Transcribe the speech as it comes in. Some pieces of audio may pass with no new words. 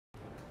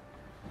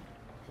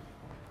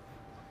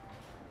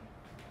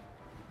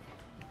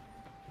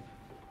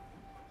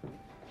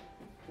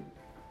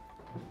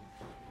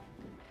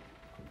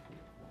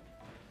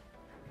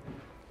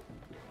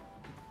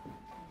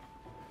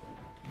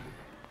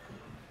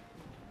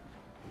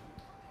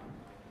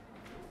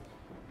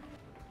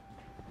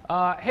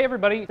Hey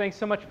everybody, thanks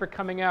so much for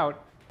coming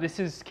out. This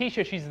is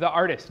Keisha, she's the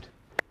artist.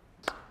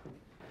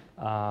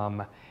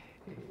 Her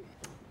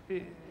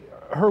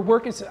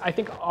work is, I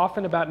think,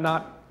 often about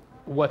not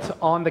what's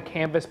on the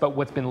canvas, but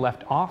what's been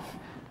left off.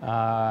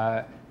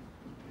 Do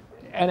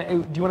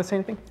you want to say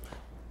anything?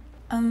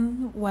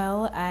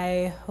 Well,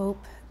 I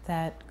hope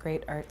that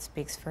great art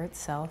speaks for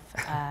itself.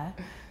 Is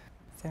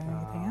there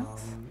anything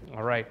else?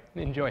 All right,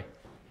 enjoy.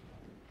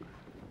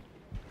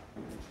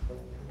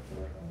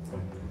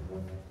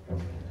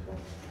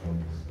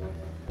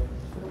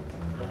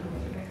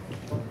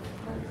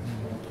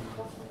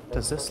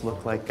 Does this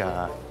look like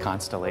a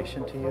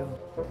constellation to you?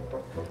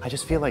 I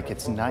just feel like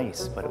it's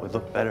nice, but it would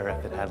look better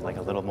if it had like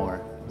a little more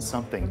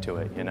something to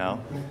it, you know?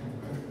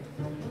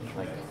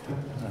 Like,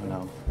 I don't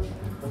know.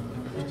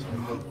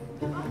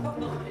 You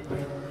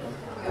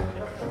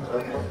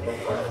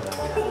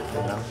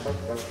know?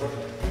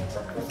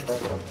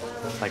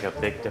 Like a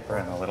Big Dipper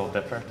and a Little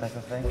Dipper type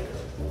of thing.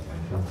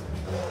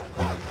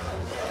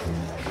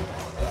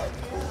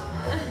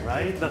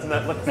 Right? Doesn't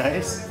that look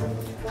nice?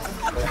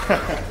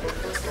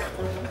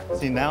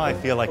 See, now I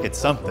feel like it's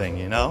something,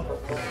 you know?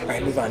 All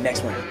right, move on,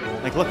 next one.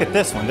 Like, look at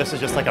this one. This is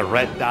just like a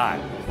red dot.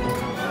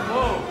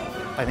 Whoa!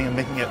 I think I'm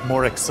making it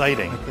more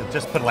exciting.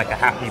 Just put like a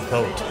happy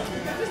boat,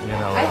 you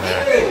know, I in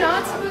there. think you're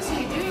not supposed to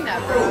be doing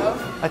that, bro.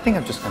 I think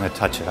I'm just gonna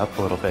touch it up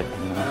a little bit,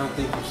 you know? I don't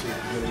think you should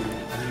really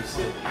use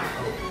it.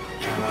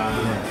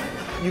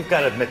 You've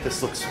got to admit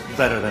this looks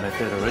better than it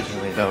did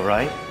originally, though,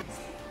 right?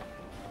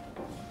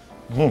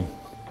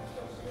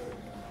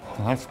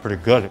 That's pretty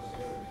good.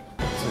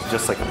 This is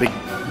just like a big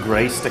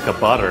gray stick of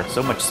butter.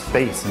 So much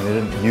space, and they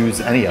didn't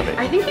use any of it.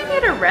 I think you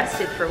get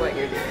arrested for what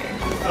you're doing.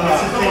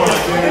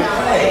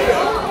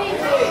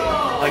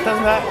 Like,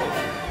 doesn't that?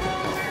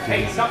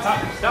 Hey,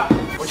 stop.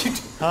 What you?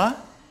 Huh?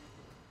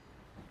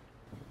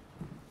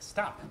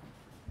 Stop.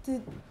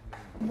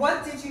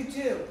 What did you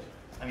do?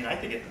 I mean, I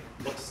think it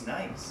looks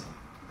nice.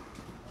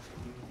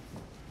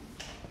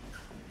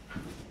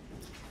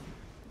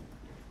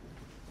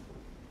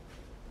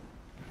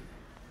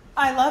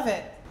 I love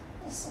it.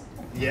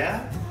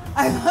 Yeah?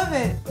 I love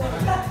it.